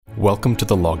Welcome to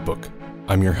the Logbook.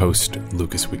 I'm your host,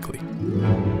 Lucas Weekly.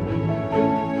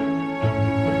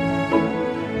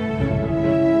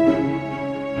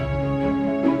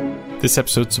 This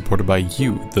episode's supported by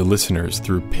you, the listeners,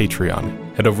 through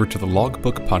Patreon. Head over to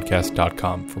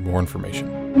thelogbookpodcast.com for more information.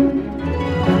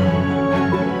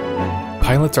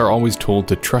 Pilots are always told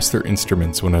to trust their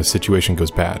instruments when a situation goes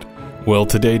bad. Well,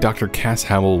 today Dr. Cass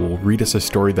Howell will read us a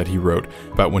story that he wrote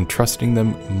about when trusting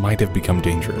them might have become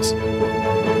dangerous.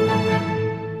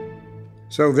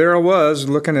 So there I was,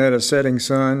 looking at a setting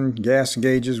sun, gas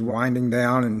gauges winding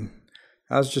down, and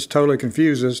I was just totally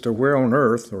confused as to where on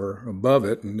Earth, or above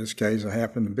it, in this case, I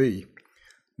happened to be.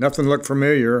 Nothing looked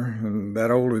familiar, and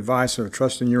that old advice of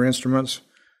trusting your instruments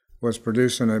was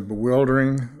producing a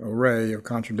bewildering array of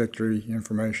contradictory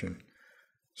information.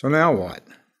 So now what?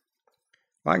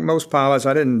 Like most pilots,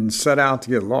 I didn't set out to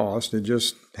get lost. It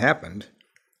just happened.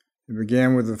 It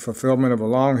began with the fulfillment of a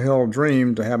long-held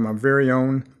dream to have my very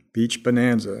own beach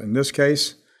bonanza, in this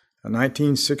case, a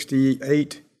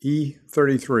 1968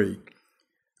 E-33.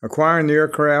 Acquiring the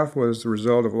aircraft was the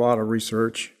result of a lot of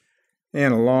research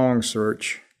and a long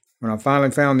search. When I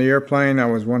finally found the airplane, I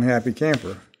was one happy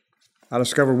camper. I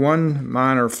discovered one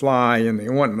minor fly in the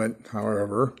ointment,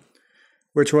 however,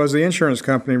 which was the insurance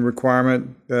company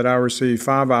requirement that I receive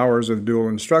 5 hours of dual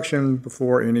instruction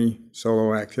before any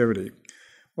solo activity.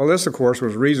 Well, this, of course,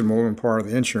 was reasonable on part of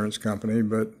the insurance company,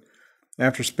 but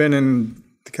after spending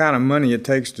the kind of money it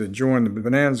takes to join the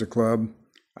Bonanza Club,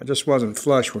 I just wasn't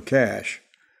flush with cash.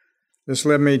 This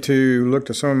led me to look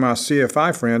to some of my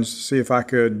CFI friends to see if I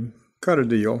could cut a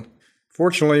deal.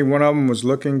 Fortunately, one of them was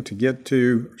looking to get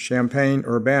to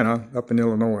Champaign-Urbana up in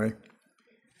Illinois.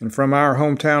 And from our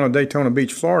hometown of Daytona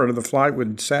Beach, Florida, the flight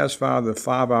would satisfy the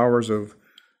 5 hours of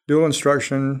dual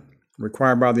instruction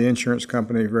required by the insurance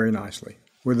company very nicely.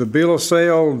 With the bill of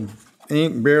sale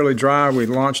ink barely dry, we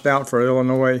launched out for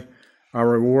Illinois. Our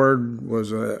reward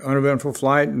was an uneventful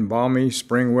flight in balmy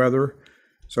spring weather.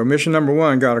 So mission number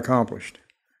one got accomplished.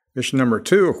 Mission number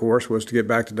two, of course, was to get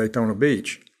back to Daytona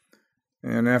Beach.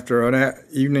 And after an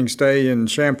evening stay in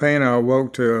Champaign, I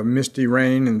awoke to a misty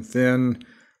rain and thin,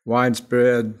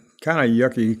 widespread, kind of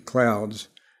yucky clouds.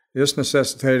 This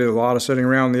necessitated a lot of sitting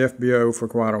around the FBO for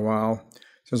quite a while,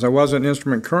 since I wasn't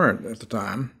instrument current at the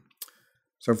time.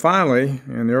 So finally,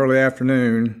 in the early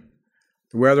afternoon,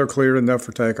 the weather cleared enough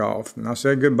for takeoff, and I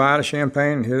said goodbye to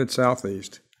Champaign and headed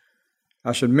southeast.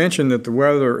 I should mention that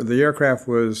the aircraft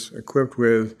was equipped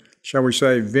with, shall we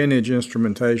say, vintage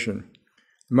instrumentation,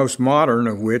 the most modern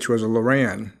of which was a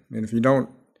LORAN. And if you don't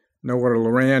know what a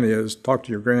LORAN is, talk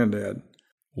to your granddad.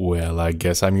 Well, I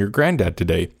guess I'm your granddad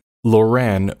today.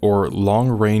 LORAN, or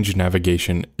long-range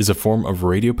navigation, is a form of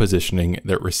radio positioning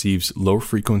that receives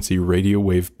low-frequency radio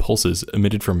wave pulses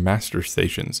emitted from master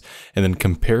stations and then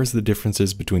compares the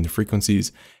differences between the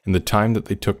frequencies and the time that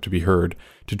they took to be heard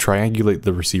to triangulate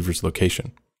the receiver's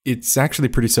location. It's actually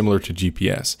pretty similar to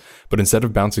GPS, but instead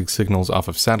of bouncing signals off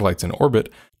of satellites in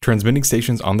orbit, transmitting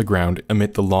stations on the ground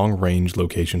emit the long-range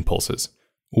location pulses,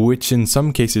 which in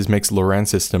some cases makes LORAN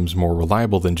systems more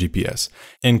reliable than GPS,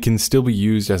 and can still be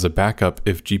used as a backup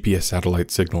if GPS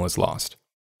satellite signal is lost.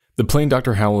 The plane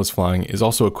Dr. Howell is flying is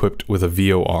also equipped with a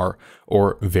VOR,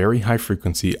 or Very High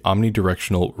Frequency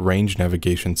Omnidirectional Range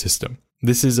Navigation System.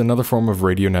 This is another form of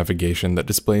radio navigation that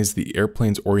displays the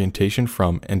airplane's orientation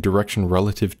from and direction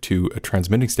relative to a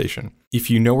transmitting station. If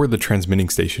you know where the transmitting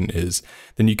station is,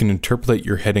 then you can interpolate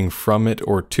your heading from it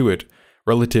or to it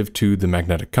relative to the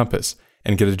magnetic compass,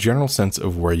 and get a general sense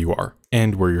of where you are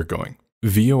and where you're going.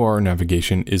 VOR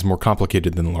navigation is more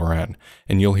complicated than LORAN,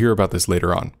 and you'll hear about this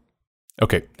later on.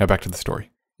 Okay, now back to the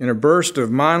story. In a burst of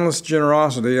mindless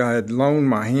generosity, I had loaned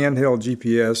my handheld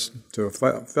GPS to a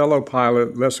fellow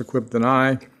pilot less equipped than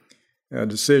I, a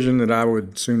decision that I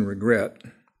would soon regret.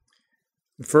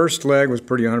 The first leg was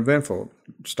pretty uneventful.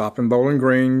 Stopped in Bowling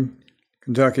Green,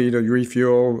 Kentucky to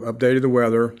refuel, updated the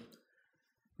weather.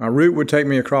 My route would take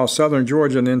me across southern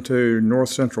Georgia and into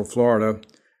north-central Florida,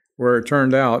 where it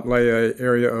turned out lay an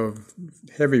area of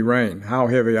heavy rain. How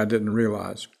heavy, I didn't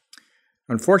realize.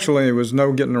 Unfortunately, there was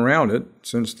no getting around it,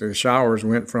 since the showers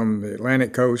went from the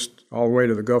Atlantic coast all the way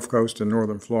to the Gulf Coast in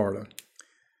northern Florida.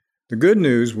 The good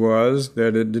news was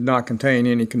that it did not contain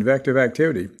any convective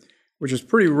activity, which is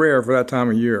pretty rare for that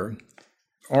time of year.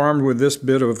 Armed with this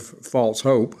bit of false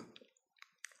hope,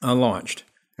 I launched.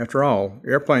 After all,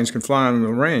 airplanes can fly in the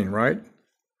rain, right?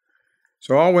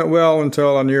 So all went well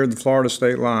until I neared the Florida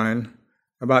state line,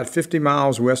 about 50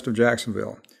 miles west of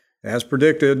Jacksonville. As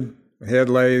predicted, ahead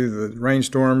lay the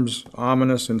rainstorms,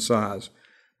 ominous in size.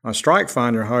 My strike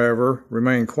finder, however,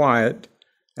 remained quiet,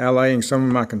 allaying some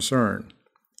of my concern.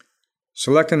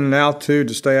 Selecting an altitude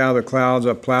to stay out of the clouds,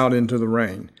 I plowed into the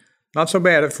rain. Not so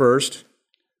bad at first.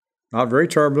 Not very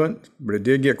turbulent, but it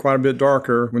did get quite a bit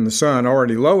darker when the sun,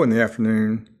 already low in the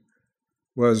afternoon,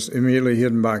 was immediately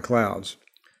hidden by clouds.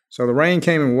 So the rain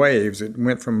came in waves. It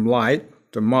went from light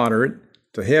to moderate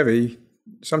to heavy,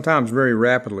 sometimes very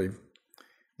rapidly.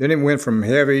 Then it went from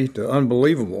heavy to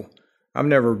unbelievable. I've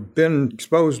never been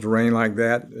exposed to rain like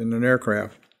that in an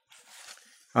aircraft.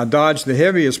 I dodged the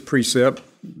heaviest precip,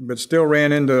 but still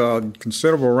ran into a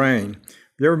considerable rain.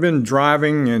 Have you ever been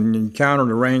driving and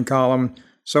encountered a rain column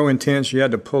so intense you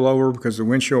had to pull over because the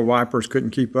windshield wipers couldn't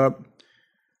keep up?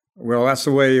 Well, that's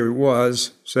the way it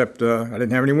was, except I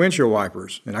didn't have any windshield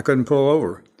wipers, and I couldn't pull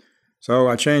over. So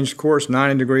I changed course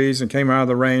 90 degrees and came out of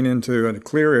the rain into a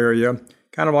clear area,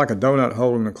 kind of like a donut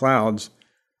hole in the clouds.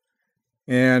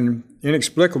 And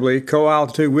inexplicably,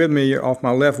 co-altitude with me off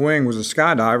my left wing was a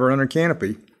skydiver under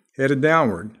canopy, headed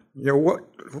downward.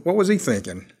 What was he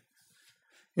thinking?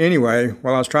 Anyway,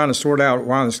 while I was trying to sort out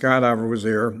why the skydiver was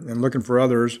there and looking for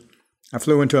others, I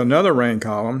flew into another rain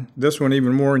column, this one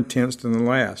even more intense than the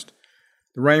last.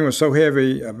 The rain was so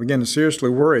heavy, I began to seriously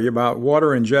worry about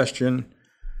water ingestion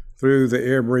through the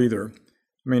air breather.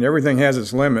 I mean, everything has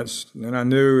its limits, and I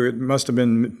knew it must have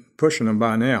been pushing them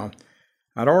by now.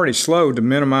 I'd already slowed to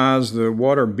minimize the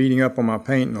water beating up on my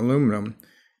paint and aluminum,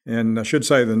 and I should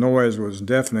say the noise was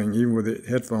deafening even with the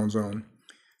headphones on.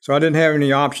 So I didn't have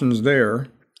any options there.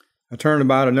 I turned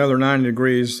about another 90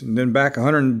 degrees and then back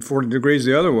 140 degrees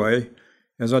the other way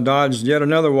as I dodged yet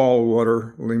another wall of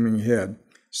water looming ahead.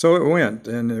 So it went,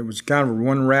 and it was kind of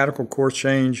one radical course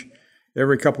change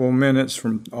every couple of minutes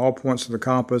from all points of the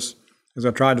compass as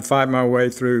I tried to fight my way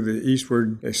through the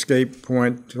eastward escape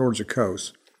point towards the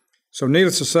coast. So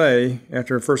needless to say,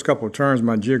 after the first couple of turns,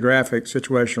 my geographic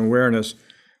situational awareness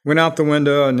went out the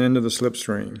window and into the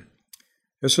slipstream.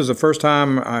 This was the first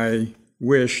time I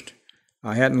wished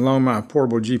I hadn't loaned my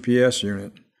portable GPS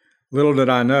unit. Little did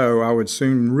I know I would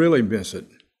soon really miss it.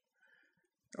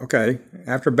 Okay,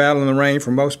 after battling the rain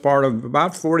for most part of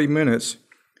about 40 minutes,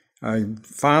 I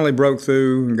finally broke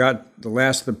through and got the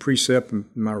last of the precip, and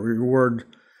my reward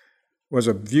was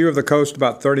a view of the coast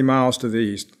about 30 miles to the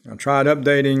east. I tried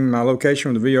updating my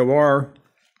location with the VOR,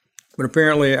 but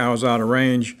apparently I was out of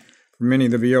range for many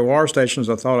of the VOR stations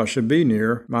I thought I should be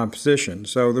near my position.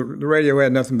 So the radio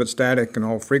had nothing but static in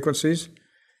all frequencies.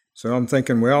 So I'm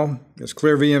thinking, well, it's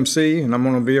clear VMC and I'm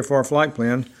on a VFR flight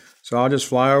plan, so I'll just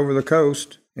fly over the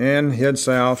coast and head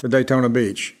south to Daytona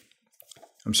Beach.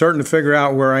 I'm certain to figure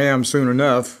out where I am soon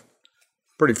enough.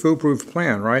 Pretty foolproof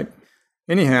plan, right?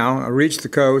 Anyhow, I reached the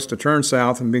coast, I turned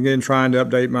south, and began trying to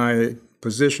update my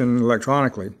position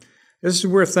electronically. This is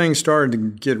where things started to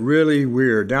get really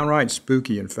weird, downright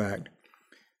spooky, in fact.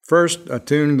 First, I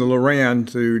tuned the LORAN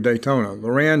to Daytona.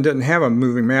 LORAN didn't have a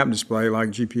moving map display like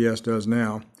GPS does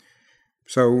now.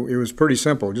 So it was pretty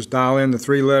simple. Just dial in the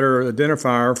three-letter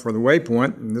identifier for the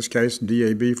waypoint, in this case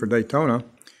DAB for Daytona,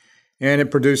 and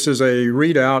it produces a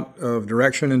readout of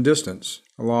direction and distance,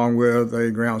 along with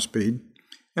a ground speed,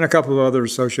 and a couple of other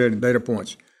associated data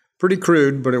points. Pretty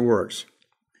crude, but it works.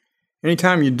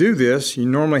 Anytime you do this, you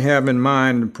normally have in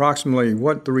mind approximately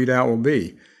what the readout will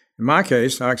be. In my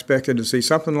case, I expected to see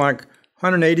something like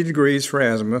 180 degrees for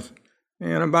azimuth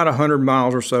and about 100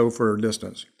 miles or so for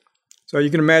distance. So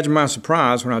you can imagine my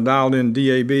surprise when I dialed in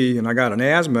DAB and I got an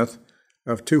azimuth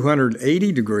of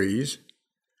 280 degrees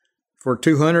for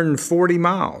 240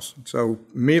 miles. So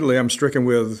immediately I'm stricken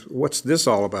with, what's this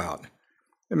all about?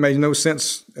 It made no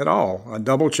sense at all. I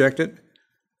double-checked it.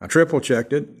 I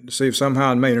triple-checked it to see if somehow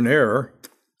I made an error.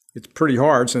 It's pretty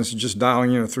hard since it's just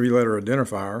dialing in a three-letter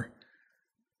identifier.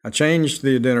 I changed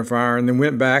the identifier and then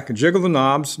went back and jiggled the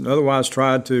knobs and otherwise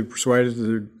tried to persuade it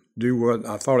to do what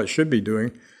I thought it should be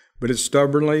doing, but it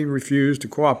stubbornly refused to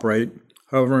cooperate,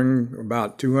 hovering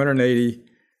about 280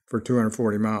 for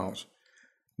 240 miles.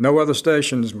 No other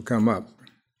stations would come up.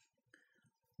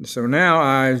 So now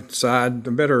I decide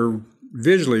to better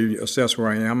visually assess where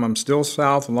I am. I'm still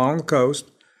south along the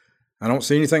coast. I don't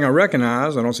see anything I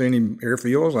recognize. I don't see any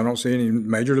airfields. I don't see any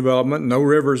major development, no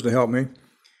rivers to help me.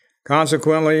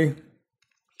 Consequently,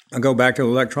 I go back to the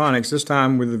electronics, this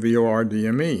time with the VOR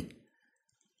DME.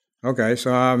 Okay,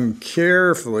 so I'm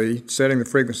carefully setting the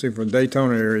frequency for the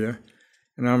Daytona area,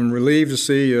 and I'm relieved to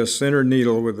see a centered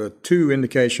needle with a 2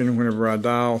 indication whenever I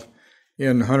dial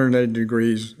in 180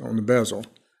 degrees on the bezel.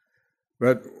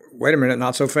 But wait a minute,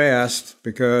 not so fast,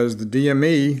 because the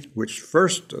DME, which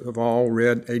first of all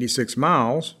read 86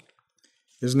 miles,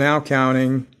 is now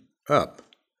counting up.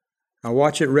 I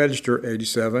watch it register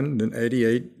 87, then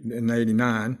 88, then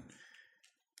 89.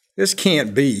 This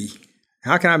can't be.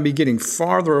 How can I be getting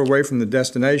farther away from the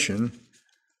destination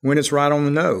when it's right on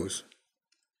the nose?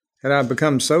 Had I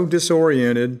become so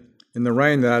disoriented in the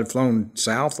rain that I'd flown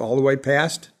south all the way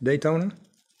past Daytona?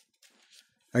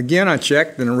 Again, I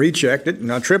checked and rechecked it,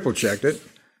 and I triple-checked it.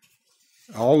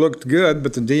 All looked good,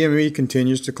 but the DME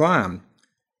continues to climb.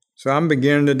 So I'm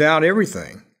beginning to doubt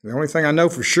everything. The only thing I know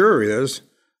for sure is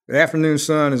the afternoon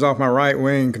sun is off my right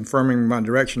wing, confirming my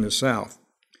direction is south.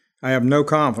 I have no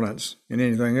confidence in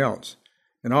anything else.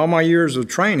 In all my years of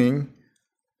training,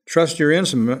 trust your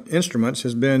instruments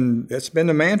it's been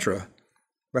the mantra.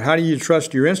 But how do you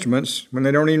trust your instruments when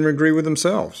they don't even agree with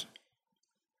themselves?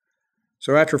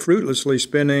 So after fruitlessly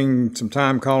spending some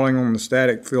time calling on the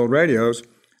static field radios,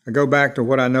 I go back to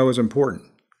what I know is important.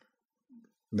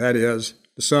 That is,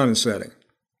 the sun is setting.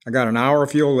 I got an hour of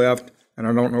fuel left, and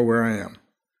I don't know where I am.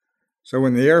 So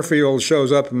when the airfield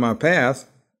shows up in my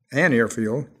path, an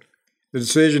airfield, the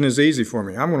decision is easy for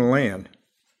me. I'm going to land.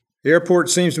 The airport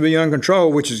seems to be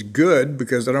uncontrolled, which is good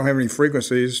because I don't have any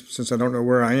frequencies since I don't know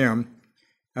where I am.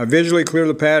 I visually clear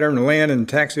the pattern and land and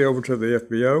taxi over to the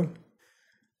FBO.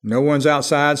 No one's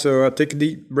outside, so I take a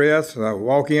deep breath. I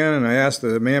walk in and I ask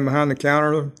the man behind the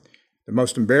counter the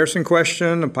most embarrassing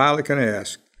question a pilot can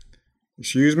ask.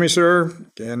 "Excuse me, sir,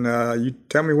 can you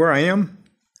tell me where I am?"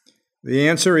 The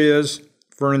answer is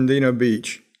Fernandina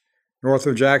Beach, north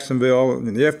of Jacksonville,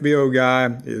 and the FBO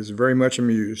guy is very much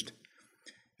amused.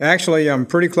 Actually, I'm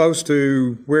pretty close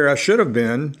to where I should have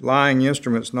been, lying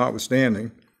instruments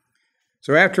notwithstanding.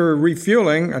 So after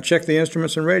refueling, I check the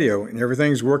instruments and radio, and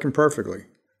everything's working perfectly.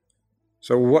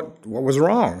 So what was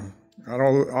wrong?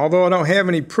 Although I don't have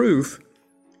any proof,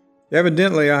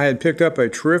 evidently I had picked up a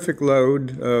terrific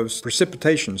load of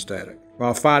precipitation static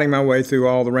while fighting my way through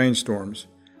all the rainstorms.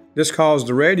 This caused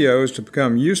the radios to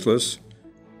become useless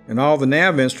and all the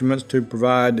nav instruments to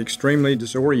provide extremely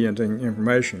disorienting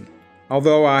information.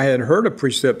 Although I had heard of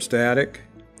precip static,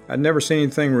 I'd never seen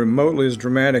anything remotely as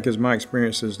dramatic as my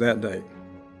experiences that day.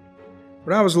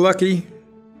 But I was lucky.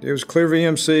 It was clear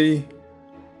VMC.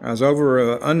 I was over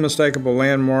an unmistakable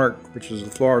landmark, which is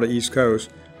the Florida East Coast,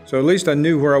 so at least I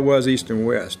knew where I was east and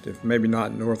west, if maybe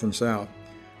not north and south.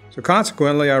 So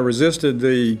consequently, I resisted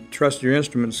the trust your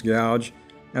instruments gouge,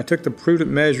 and I took the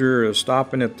prudent measure of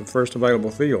stopping at the first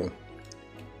available field.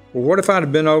 Well, what if I'd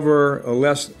have been over a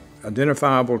less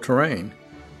identifiable terrain?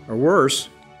 Or worse,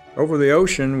 over the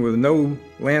ocean with no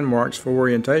landmarks for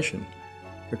orientation?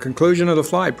 The conclusion of the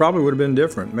flight probably would have been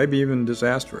different, maybe even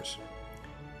disastrous.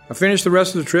 I finished the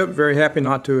rest of the trip very happy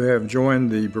not to have joined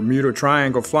the Bermuda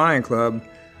Triangle Flying Club,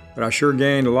 but I sure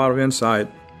gained a lot of insight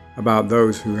about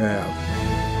those who have.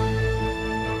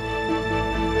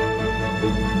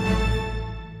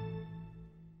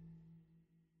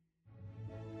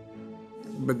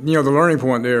 But, the learning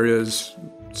point there is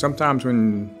sometimes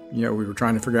when, we were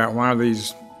trying to figure out why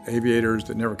these aviators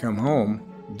that never come home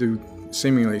do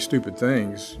seemingly stupid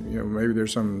things, maybe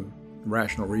there's some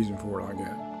rational reason for it like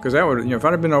that. Because that would, if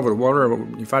I'd have been over the water,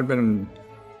 if I'd been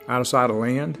out of sight of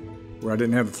land, where I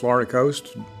didn't have the Florida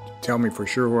coast to tell me for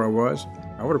sure where I was,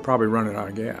 I would have probably run it out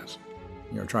of gas,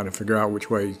 trying to figure out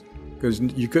which way, because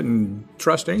you couldn't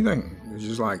trust anything. It was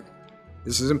just like,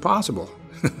 this is impossible.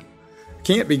 I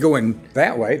can't be going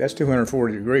that way. That's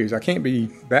 240 degrees. I can't be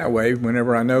that way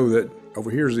whenever I know that over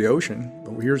here's the ocean,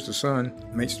 over here's the sun.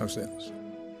 It makes no sense.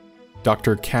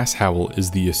 Dr. Cass Howell is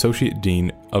the Associate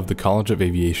Dean of the College of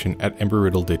Aviation at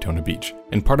Embry-Riddle Daytona Beach,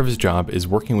 and part of his job is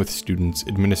working with students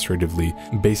administratively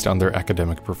based on their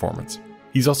academic performance.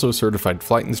 He's also a certified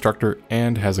flight instructor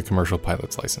and has a commercial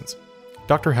pilot's license.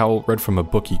 Dr. Howell read from a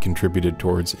book he contributed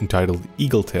towards entitled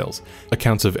Eagle Tales,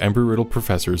 accounts of Embry-Riddle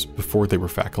professors before they were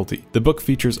faculty. The book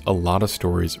features a lot of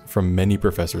stories from many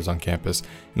professors on campus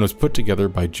and was put together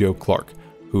by Joe Clark,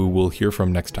 who we'll hear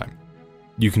from next time.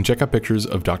 You can check out pictures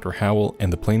of Dr. Howell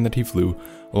and the plane that he flew,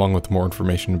 along with more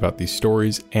information about these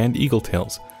stories and Eagle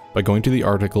Tales, by going to the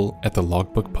article at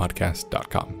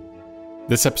thelogbookpodcast.com.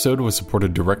 This episode was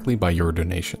supported directly by your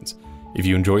donations. If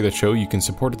you enjoy the show, you can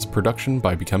support its production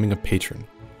by becoming a patron.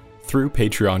 Through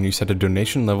Patreon, you set a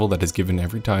donation level that is given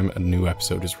every time a new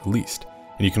episode is released,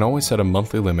 and you can always set a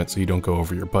monthly limit so you don't go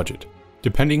over your budget.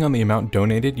 Depending on the amount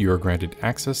donated, you are granted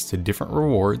access to different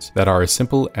rewards that are as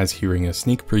simple as hearing a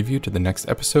sneak preview to the next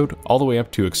episode, all the way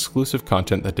up to exclusive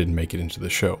content that didn't make it into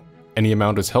the show. Any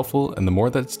amount is helpful, and the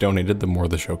more that's donated, the more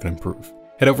the show can improve.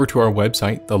 Head over to our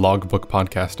website,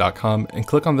 thelogbookpodcast.com, and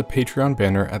click on the Patreon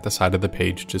banner at the side of the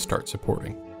page to start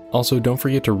supporting. Also, don't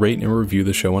forget to rate and review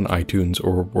the show on iTunes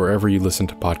or wherever you listen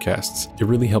to podcasts. It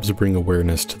really helps bring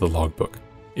awareness to the Logbook.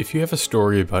 If you have a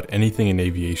story about anything in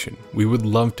aviation, we would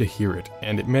love to hear it,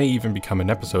 and it may even become an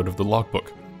episode of the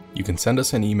Logbook. you can send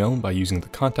us an email by using the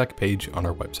contact page on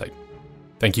our website.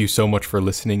 Thank you so much for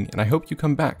listening, and I hope you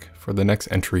come back for the next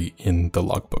entry in the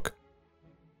logbook.